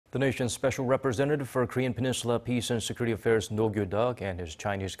The nation's special representative for Korean Peninsula Peace and Security Affairs Noh Kyu-duk and his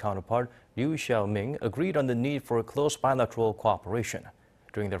Chinese counterpart Liu Xiaoming agreed on the need for close bilateral cooperation.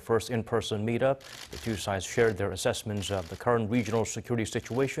 During their first in-person meetup, the two sides shared their assessments of the current regional security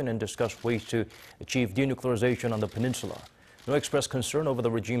situation and discussed ways to achieve denuclearization on the peninsula. Noh expressed concern over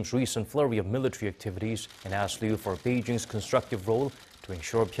the regime's recent flurry of military activities and asked Liu for Beijing's constructive role to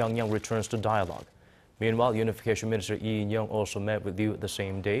ensure Pyongyang returns to dialogue. Meanwhile, Unification Minister Arirang also met with Liu the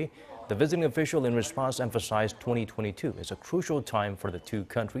same day. The visiting official in response emphasized 2022 is a crucial time for the two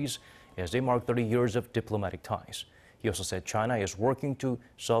countries as they mark 30 years of diplomatic ties. He also said China is working to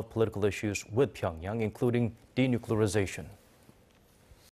solve political issues with Pyongyang, including denuclearization.